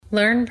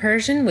Learn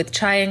Persian with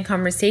Chai and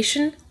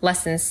Conversation,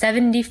 Lesson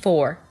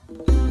 74.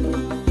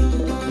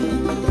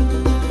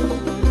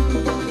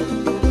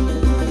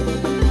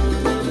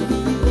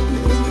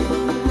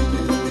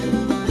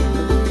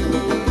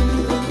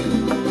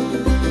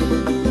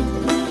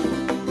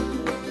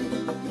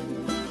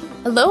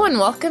 Hello and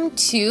welcome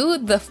to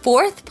the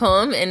fourth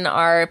poem in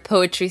our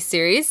poetry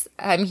series.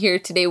 I'm here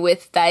today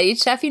with Farid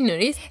Shafi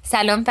Nouri.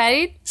 Salam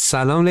Farid.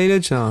 Salam Leila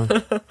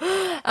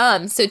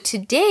Jan. So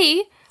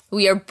today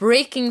we are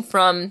breaking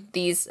from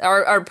these,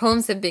 our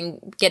poems have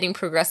been getting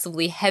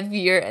progressively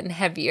heavier and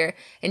heavier.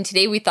 And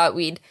today we thought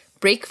we'd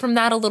break from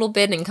that a little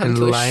bit and come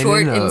to a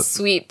short and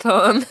sweet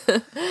poem.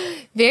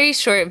 Very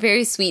short,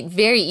 very sweet,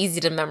 very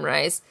easy to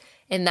memorize.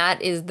 And that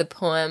is the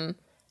poem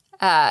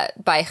by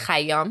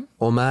Khayyam.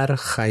 Omar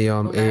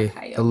Khayyam, a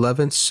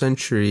 11th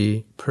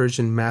century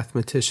Persian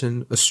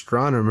mathematician,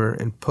 astronomer,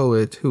 and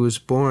poet who was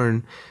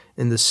born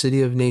in the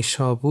city of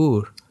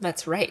Nishabur.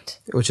 That's right.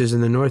 Which is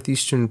in the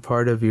northeastern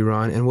part of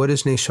Iran. And what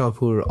is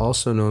Nishabur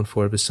also known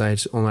for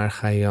besides Omar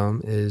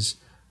Khayyam is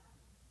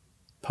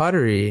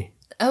pottery.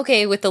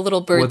 Okay, with the little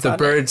birds with the on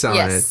birds it. On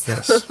yes. it,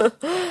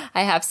 yes.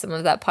 I have some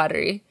of that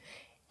pottery.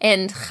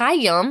 And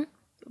Khayyam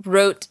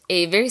wrote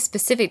a very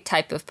specific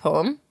type of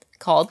poem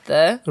called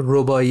the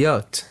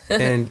Rubaiyat.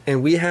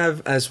 and we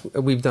have, as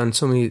we've done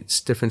so many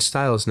different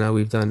styles now,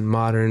 we've done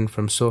modern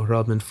from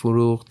Sohrab and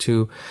Furuq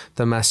to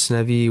the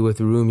Masnavi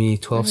with Rumi,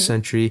 12th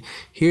century.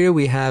 Here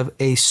we have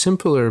a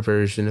simpler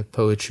version of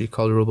poetry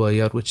called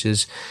Rubaiyat, which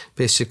is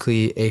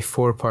basically a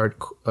four-part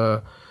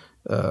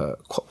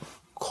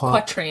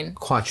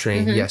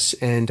quatrain. Yes.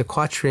 And the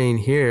quatrain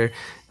here,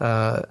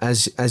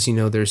 as you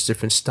know, there's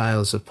different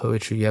styles of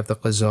poetry. You have the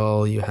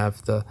ghazal, you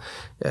have the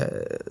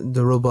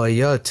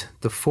rubaiyat,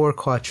 the four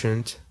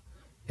quatraint.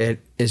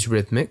 It is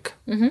rhythmic.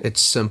 It's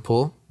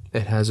simple.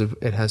 It has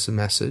a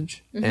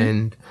message,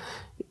 and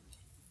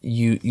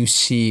you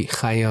see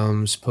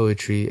Khayyam's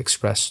poetry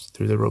expressed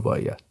through the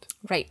rubaiyat.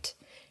 Right,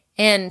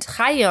 and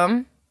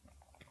Khayyam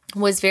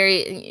was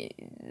very,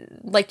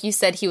 like you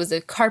said, he was a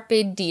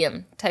carpe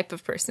diem type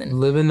of person.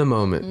 Live in the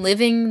moment.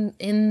 Living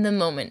in the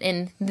moment.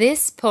 And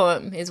this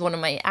poem is one of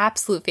my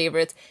absolute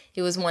favorites.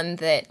 It was one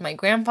that my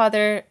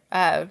grandfather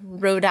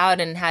wrote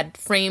out and had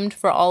framed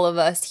for all of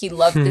us. He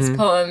loved this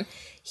poem.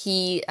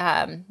 He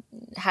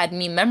had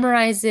me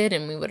memorize it,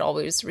 and we would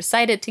always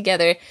recite it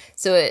together.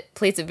 So it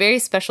plays a very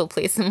special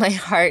place in my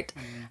heart.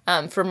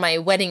 For my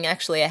wedding,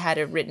 actually, I had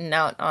it written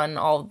out on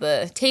all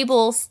the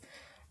tables.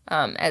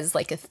 As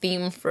like a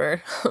theme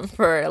for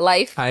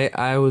life.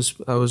 I was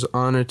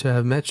honored to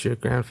have met your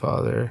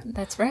grandfather.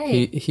 That's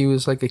right. He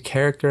was like a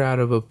character out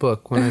of a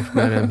book when I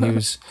met him. He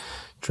was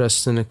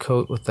dressed in a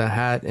coat with a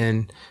hat,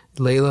 and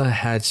Layla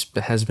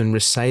has been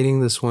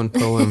reciting this one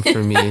poem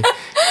for me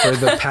for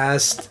the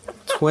past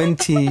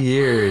 20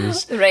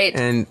 years. Right.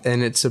 And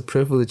it's a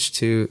privilege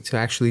to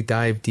actually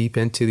dive deep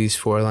into these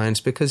four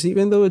lines, because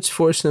even though it's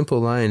four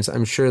simple lines,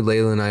 I'm sure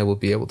Layla and I will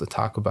be able to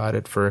talk about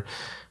it for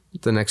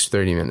the next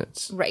 30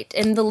 minutes. Right.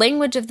 And the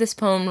language of this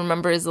poem,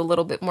 remember, is a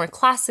little bit more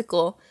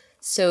classical.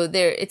 So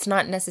it's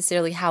not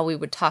necessarily how we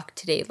would talk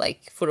today,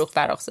 like Furuq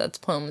Farrokhzad's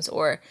poems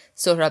or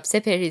Sohrab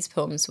Sepehri's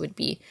poems would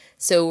be.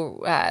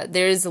 So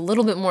there is a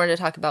little bit more to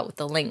talk about with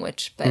the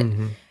language. But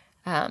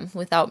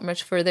without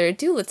much further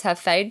ado, let's have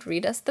Farid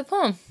read us the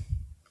poem.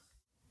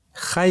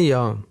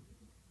 Khayyam.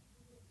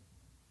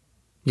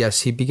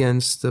 Yes, he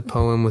begins the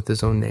poem with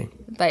his own name.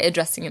 By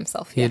addressing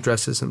himself. He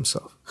addresses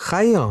himself.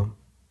 Khayyam.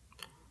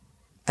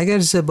 اگر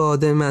ز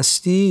باده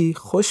مستی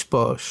خوش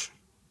باش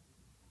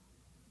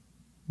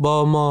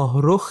با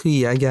ماه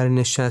رخی اگر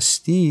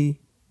نشستی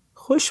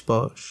خوش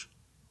باش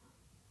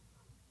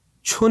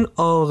چون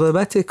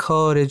عاقبت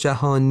کار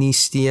جهان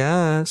نیستی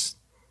است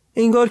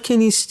انگار که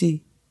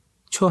نیستی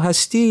چو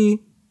هستی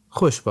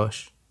خوش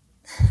باش.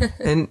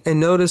 and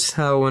notice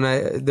how when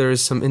there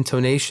is some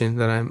intonation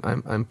that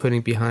I'm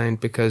putting behind,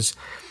 because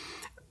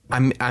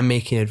I'm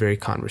making it very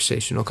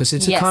conversational, because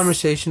it's a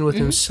conversation with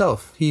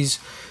himself.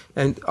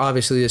 And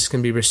obviously this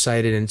can be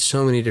recited in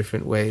so many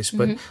different ways,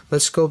 but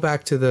let's go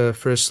back to the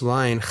first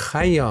line.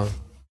 Khayyam,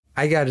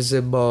 agar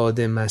ze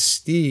bade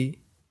masti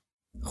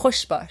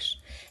khosh bash.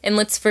 And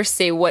let's first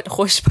say what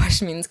khosh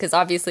bash means, because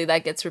obviously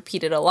that gets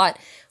repeated a lot.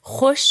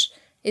 Khosh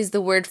is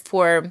the word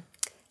for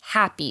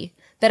happy,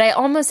 but I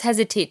almost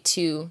hesitate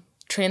to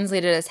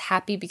translate it as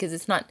happy, because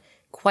it's not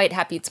quite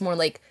happy. It's more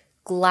like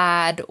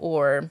glad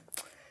or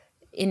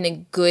in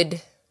a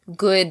good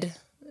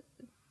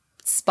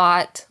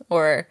spot,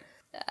 or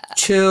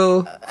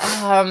chill,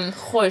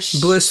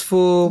 khosh,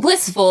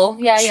 blissful,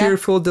 yeah,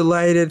 cheerful,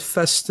 delighted,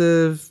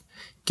 festive,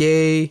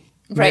 gay,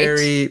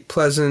 merry,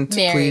 pleasant,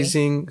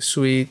 pleasing,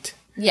 sweet.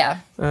 Yeah.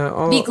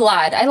 Be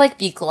glad. I like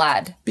be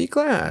glad. Be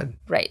glad.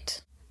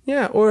 Right.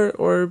 Yeah,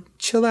 or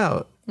chill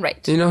out.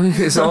 Right. You know,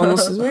 it's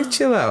almost like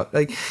chill out.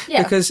 Like,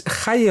 because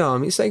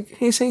Khayyam,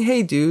 he's saying,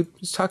 hey dude,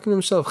 he's talking to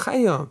himself,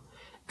 Khayyam,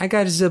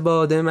 agar ze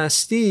bade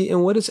masti,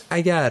 and what is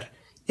agar?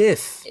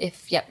 If.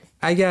 Yep.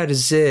 Agar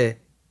ze,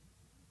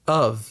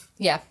 of.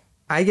 Yeah.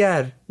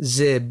 Agar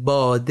ze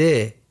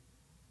bade,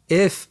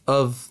 if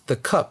of the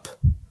cup.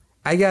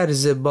 اگر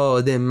ز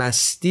باده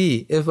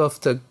مستی, if of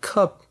the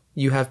cup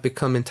you have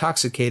become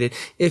intoxicated,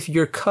 if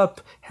your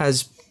cup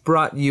has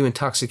brought you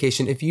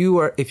intoxication, if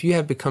you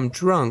have become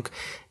drunk,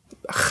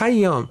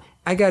 خیام,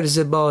 اگر ز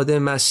باده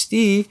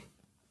مستی,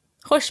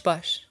 خوش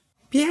باش.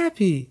 be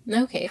happy.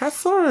 Okay. Have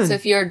fun. So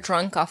if you're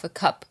drunk off a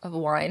cup of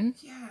wine,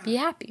 be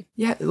happy.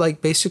 Yeah,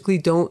 like basically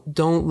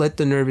don't let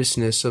the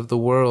nervousness of the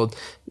world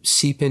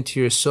seep into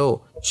your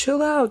soul.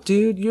 Chill out,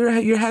 dude.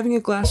 You're having a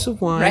glass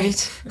of wine.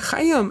 Right.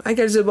 خیام,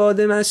 اگر ز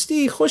باده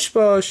مستی, خوش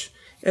باش.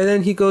 And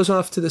then he goes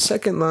off to the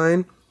second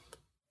line.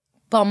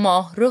 با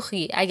ماه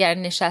رخی اگر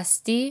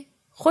نشستی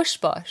خوش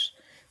باش,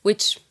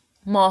 which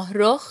ماه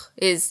رخ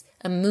is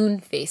a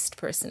moon-faced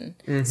person.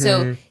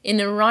 So in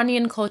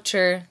Iranian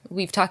culture,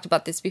 we've talked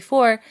about this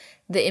before,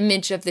 the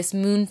image of this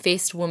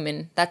moon-faced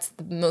woman, that's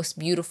the most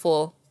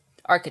beautiful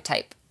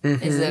archetype,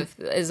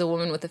 is a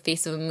woman with the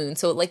face of a moon.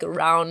 So like a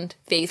round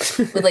face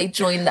with like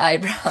joined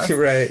eyebrows.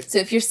 Right. So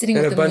if you're sitting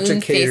and with a a bunch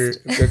moon-faced...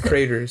 of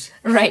craters.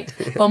 Right.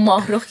 با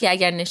ماه رخی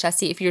اگر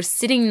نشستی, if you're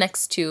sitting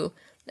next to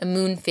a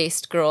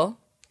moon-faced girl,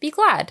 be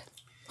glad.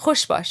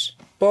 خوش باش.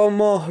 با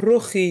ماه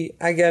رخی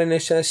اگر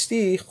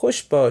نشستی,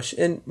 خوش باش.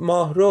 And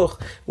ماه رخ,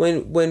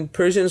 when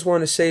Persians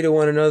want to say to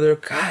one another,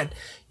 God,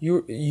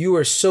 you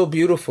are so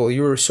beautiful,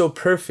 you are so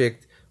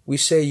perfect, we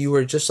say you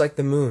are just like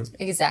the moon.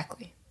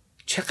 Exactly.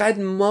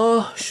 چقدر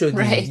ماه شدی.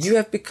 Right. You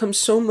have become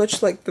so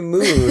much like the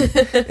moon.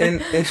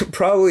 and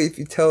probably if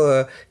you tell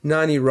a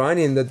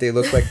non-Iranian that they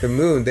look like the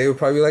moon, they would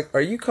probably be like,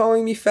 are you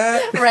calling me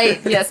fat? Right,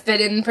 yes, but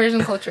in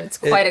Persian culture, it's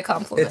quite a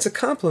compliment. It's a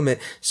compliment.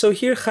 So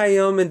here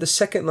Khayyam in the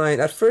second line,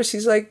 at first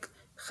he's like,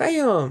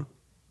 Khayyam,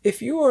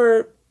 if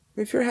you're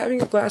having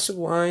a glass of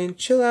wine,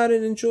 chill out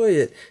and enjoy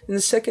it. In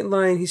the second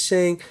line, he's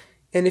saying,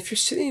 and if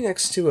you're sitting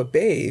next to a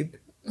babe,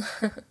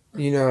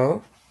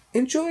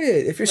 enjoy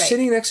it. If you're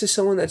sitting next to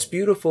someone that's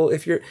beautiful,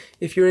 if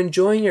you're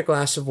enjoying your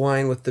glass of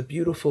wine with the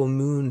beautiful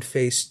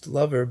moon-faced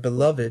lover,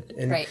 beloved,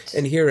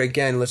 and here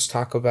again, let's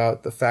talk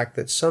about the fact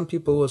that some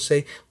people will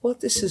say, well,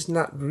 this is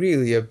not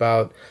really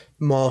about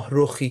ماه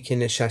رخی که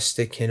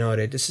نشسته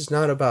کناره. This is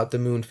not about the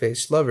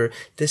moon-faced lover.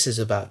 This is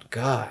about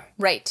God.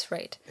 Right.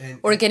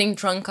 Or getting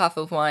drunk off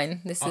of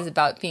wine. This is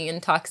about being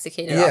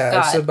intoxicated off God. Yeah,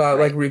 it's about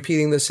like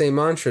repeating the same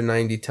mantra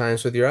 90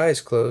 times with your eyes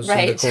closed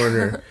in the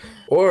corner.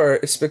 Or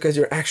it's because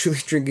you're actually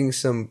drinking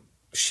some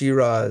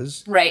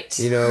Shiraz. Right.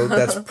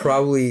 That's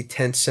probably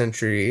 10th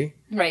century.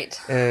 Right.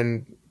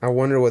 And I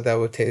wonder what that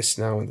would taste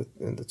now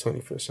in the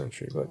 21st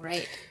century. But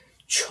right.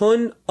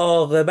 چون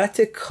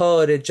عاقبت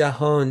کار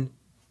جهان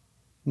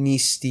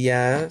نیستی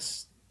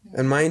است.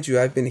 And mind you,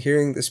 I've been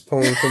hearing this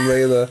poem from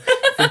Layla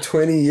for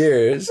 20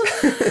 years.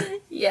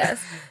 Yes.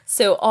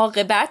 So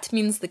عاقبت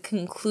means the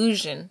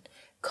conclusion.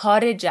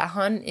 کار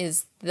جهان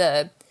is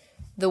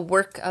the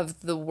work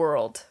of the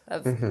world.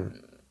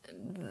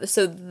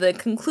 So the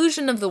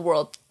conclusion of the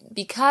world.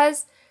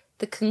 Because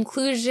the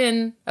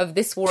conclusion of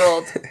this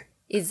world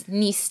is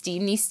nisti.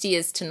 Nisti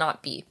is to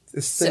not be.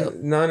 It's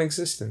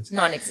non-existence.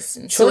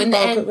 Non-existence. So in the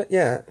end...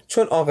 Yeah.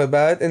 چون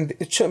عاقبت,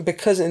 and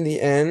because in the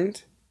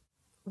end...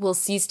 will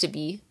cease to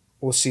be.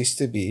 Will cease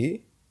to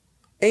be.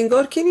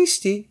 انگار که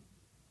نیستی.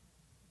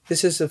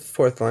 This is the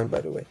fourth line,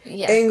 by the way.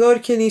 Yeah. انگار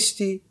که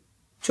نیستی.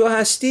 چو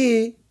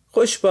هستی,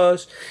 خوش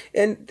باش.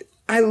 And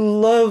I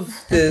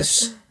love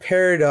this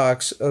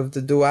paradox of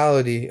the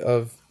duality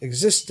of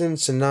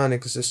existence and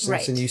non-existence.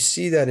 Right. And you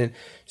see that in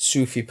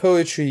Sufi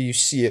poetry. You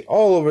see it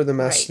all over the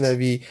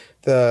Masnavi.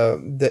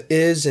 The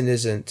is and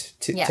isn't.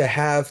 To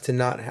have, to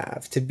not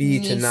have. To be,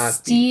 to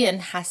not be. Nisti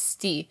and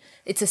hasti.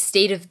 It's a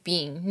state of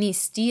being.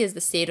 Nisti is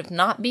the state of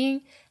not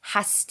being.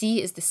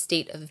 Hasti is the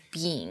state of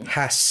being.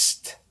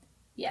 Hast.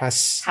 Yeah.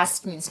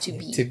 Hast means to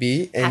be. To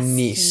be, and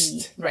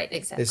nist. Right,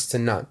 exactly. Is to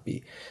not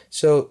be.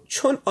 So,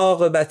 چون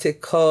عاقبت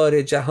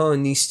کار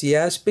جهان نیستی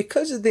است,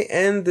 because at the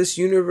end this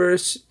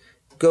universe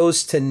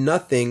goes to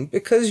nothing,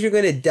 because you're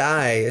going to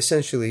die,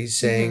 essentially he's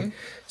saying.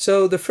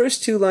 So the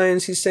first two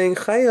lines he's saying,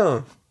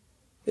 Khayyam,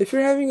 if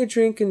you're having a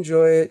drink,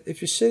 enjoy it.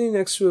 If you're sitting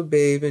next to a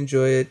babe,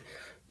 enjoy it.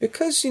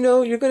 Because,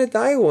 you're going to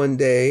die one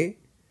day.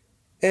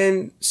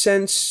 And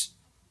since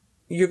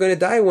you're going to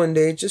die one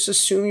day, just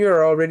assume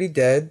you're already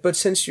dead. But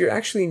since you're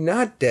actually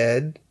not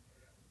dead,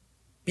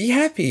 be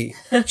happy.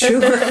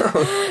 Chill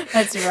out.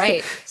 That's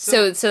right.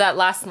 So that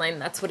last line,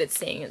 that's what it's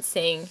saying. It's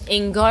saying,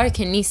 Engar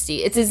kenisti.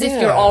 It's as if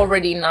you're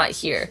already not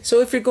here.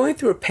 So if you're going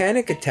through a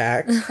panic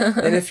attack,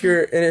 and if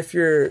you're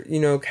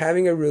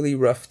having a really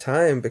rough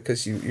time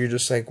because you're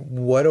just like,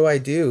 what do I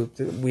do?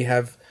 We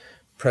have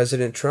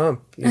President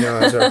Trump,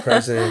 as our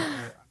president.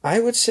 I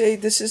would say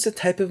this is the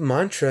type of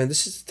mantra, and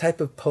this is the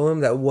type of poem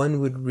that one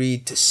would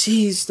read to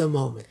seize the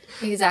moment.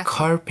 Exactly.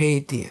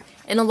 Carpe diem.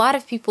 And a lot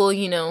of people,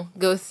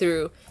 go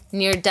through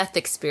near-death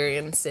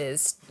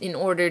experiences in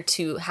order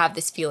to have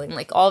this feeling.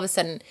 Like all of a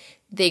sudden,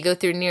 they go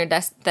through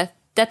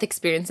near-death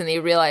experience and they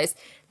realize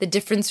the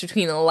difference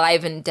between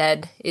alive and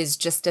dead is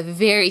just a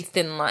very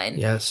thin line.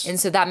 Yes. And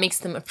so that makes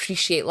them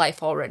appreciate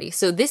life already.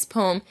 So this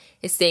poem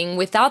is saying,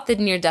 without the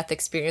near-death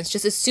experience,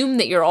 just assume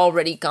that you're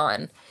already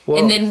gone. Whoa.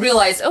 And then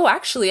realize, oh,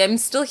 actually, I'm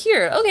still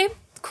here. Okay,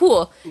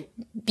 cool.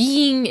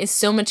 Being is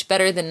so much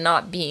better than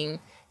not being,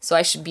 so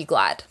I should be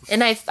glad.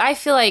 And I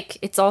feel like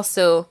it's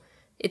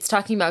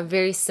talking about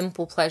very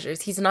simple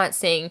pleasures. He's not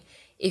saying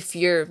if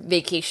you're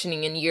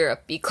vacationing in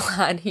Europe, be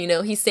glad, you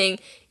know. He's saying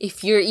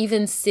if you're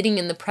even sitting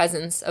in the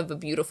presence of a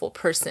beautiful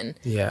person.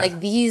 Yeah. Like,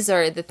 these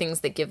are the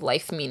things that give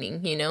life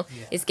meaning, you know.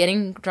 Yeah. Is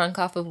getting drunk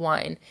off of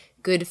wine,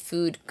 good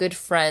food, good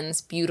friends,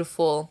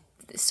 beautiful,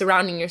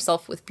 surrounding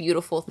yourself with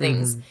beautiful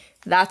things.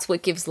 That's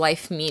what gives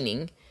life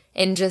meaning.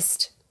 And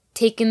just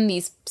take in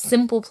these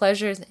simple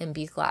pleasures and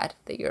be glad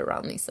that you're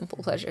around these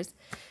simple pleasures.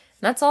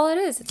 And that's all it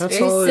is. It's very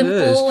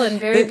simple and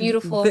very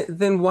beautiful.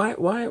 Then why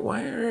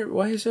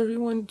is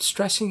everyone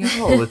stressing out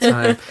all the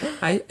time?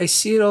 I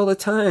see it all the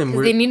time.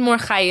 They need more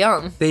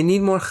Khayyam. They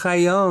need more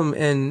Khayyam,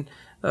 and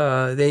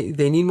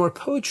they need more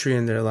poetry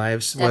in their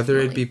lives, Definitely. Whether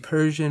it be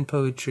Persian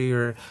poetry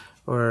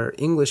or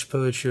English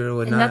poetry or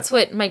whatnot. And that's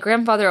what my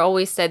grandfather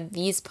always said,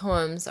 these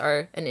poems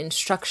are an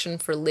instruction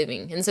for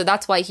living. And so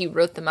that's why he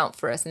wrote them out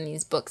for us in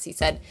these books. He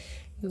said,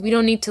 we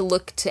don't need to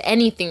look to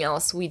anything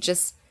else.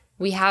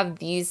 We have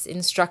these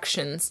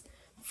instructions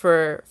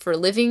for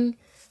living,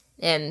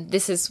 and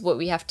this is what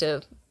we have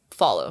to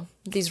follow.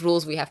 These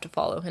rules we have to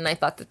follow. And I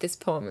thought that this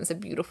poem is a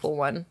beautiful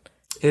one.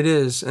 It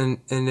is, and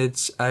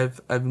it's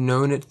I've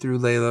known it through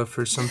Layla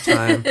for some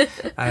time.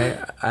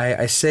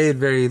 I say it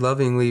very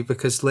lovingly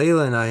because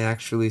Layla and I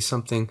actually,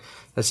 something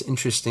that's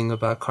interesting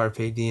about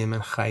Carpe Diem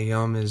and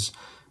Khayyam is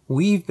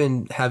we've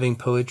been having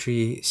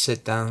poetry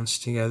sit-downs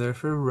together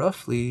for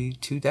roughly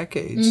 2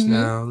 decades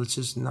now, which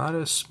is not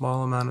a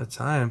small amount of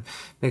time.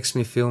 Makes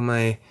me feel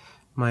my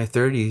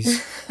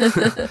 30s.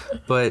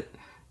 But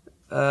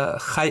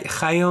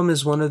Khayyam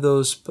is one of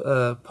those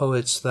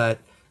poets that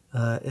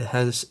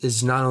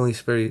is not only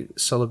very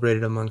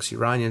celebrated amongst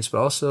Iranians, but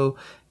also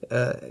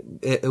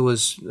it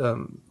was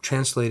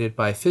translated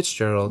by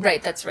Fitzgerald.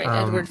 Right, that's right,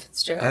 Edward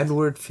Fitzgerald.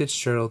 Edward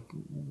Fitzgerald,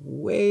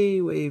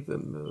 way.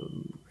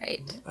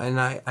 Right. And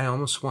I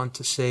almost want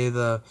to say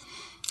the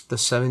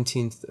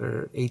 17th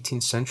or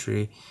 18th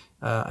century.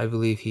 I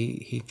believe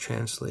he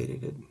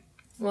translated it.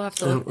 We'll have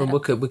to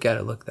look that up. We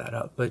gotta look that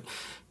up.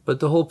 But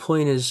the whole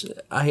point is,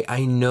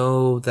 I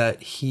know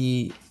that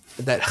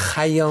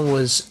Khayyam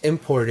was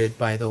imported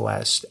by the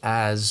West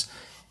as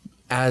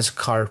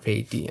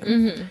Carpe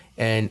Diem,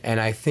 and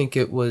I think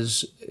it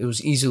was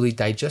easily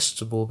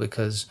digestible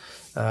because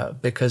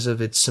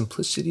of its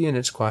simplicity in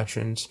its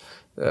quatrains,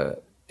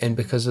 and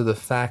because of the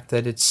fact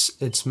that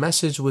its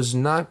message was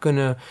not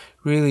gonna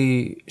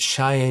really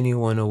shy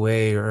anyone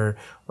away or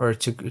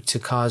to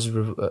cause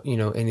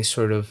any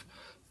sort of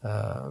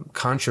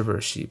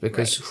controversy,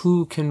 because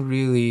who can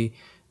really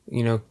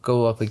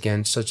go up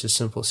against such a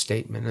simple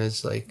statement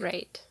as like...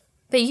 Right.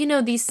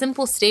 But these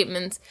simple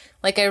statements,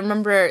 like I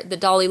remember the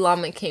Dalai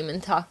Lama came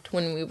and talked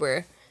when we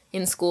were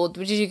in school.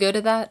 Did you go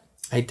to that?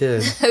 I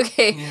did.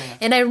 Okay. Yeah.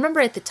 And I remember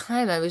at the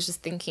time I was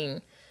just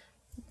thinking,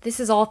 this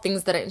is all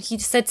things that he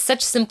said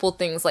such simple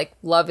things like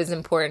love is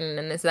important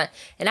and this and that.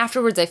 And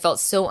afterwards I felt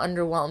so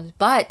underwhelmed.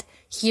 But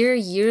here,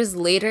 years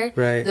later,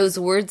 those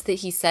words that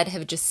he said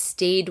have just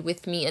stayed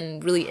with me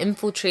and really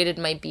infiltrated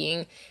my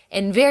being.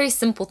 And very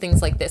simple things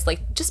like this,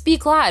 like just be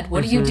glad.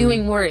 What are you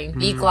doing worrying?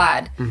 Be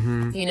glad.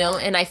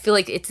 And I feel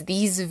like it's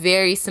these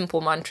very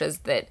simple mantras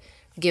that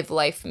give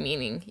life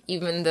meaning,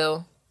 even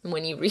though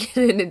when you read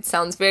it, it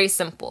sounds very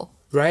simple.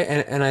 Right.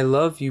 And I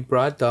love you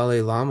brought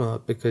Dalai Lama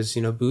up because,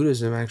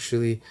 Buddhism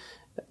actually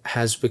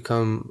has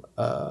become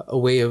a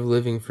way of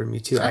living for me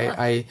too.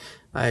 I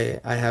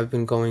have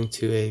been going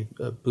to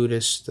a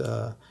Buddhist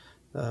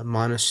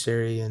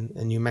monastery in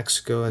New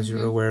Mexico, as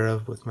you're aware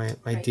of, with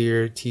my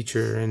dear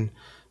teacher and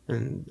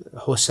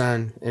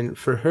Hosan. And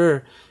for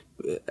her,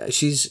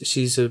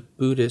 she's a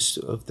Buddhist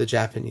of the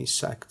Japanese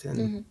sect,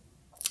 and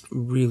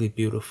really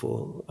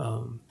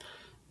beautiful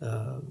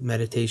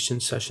meditation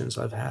sessions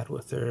I've had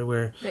with her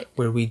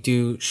where we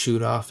do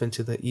shoot off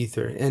into the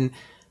ether. And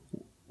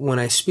when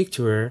I speak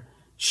to her,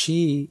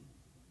 she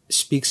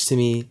speaks to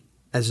me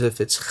as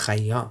if it's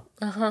Khayyam.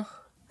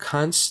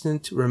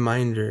 Constant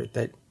reminder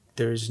that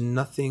there's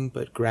nothing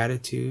but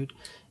gratitude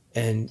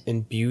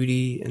and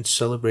beauty and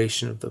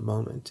celebration of the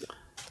moment.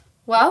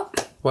 Well,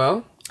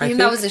 I think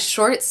that was a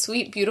short,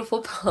 sweet,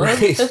 beautiful poem.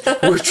 Right.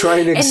 We're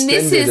trying to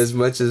extend it as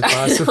much as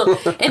possible.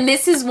 And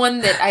this is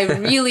one that I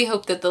really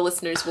hope that the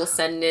listeners will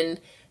send in.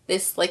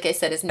 This, like I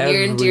said, is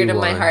near and dear to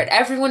my heart.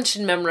 Everyone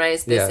should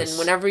memorize this, and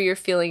whenever you're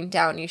feeling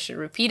down, you should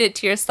repeat it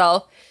to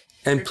yourself.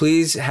 And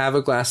please have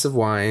a glass of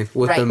wine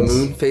with a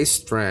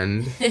moon-faced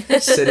friend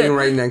sitting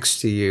right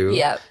next to you.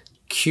 Yep.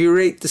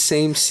 Curate the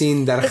same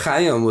scene that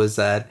Khayyam was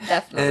at.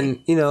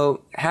 Definitely. And,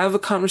 have a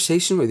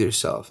conversation with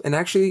yourself. And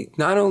actually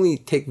not only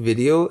take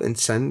video and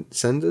send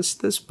us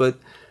this, but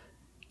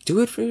do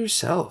it for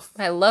yourself.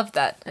 I love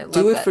that.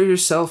 Do it for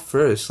yourself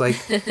first. Like,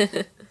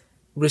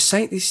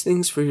 recite these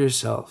things for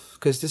yourself.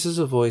 Because this is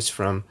a voice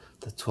from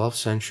the 12th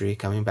century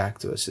coming back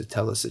to us to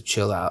tell us to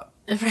chill out.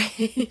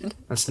 Right.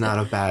 That's not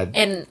a bad...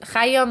 And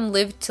Khayyam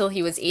lived till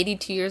he was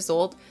 82 years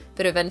old,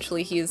 but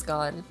eventually he is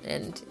gone.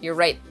 And you're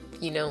right.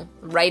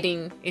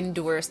 writing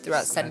endures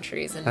throughout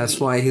centuries. And that's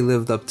why he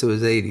lived up to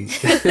his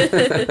 80s.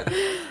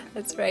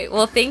 That's right.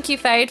 Well, thank you,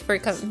 Farid, for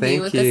being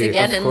with us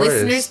again. And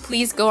listeners,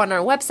 please go on our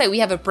website. We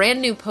have a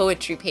brand new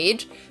poetry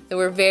page that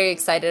we're very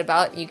excited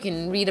about. You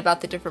can read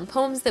about the different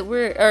poems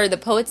the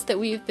poets that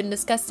we've been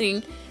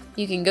discussing.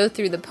 You can go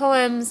through the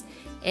poems,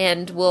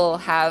 and we'll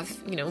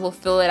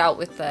fill it out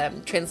with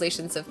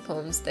translations of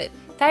poems that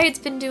Farid's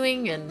been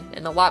doing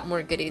and a lot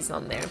more goodies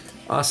on there.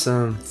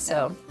 Awesome.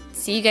 So,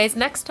 see you guys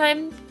next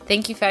time.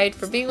 Thank you, Farid,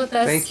 for being with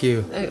us. Thank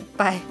you.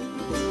 Bye.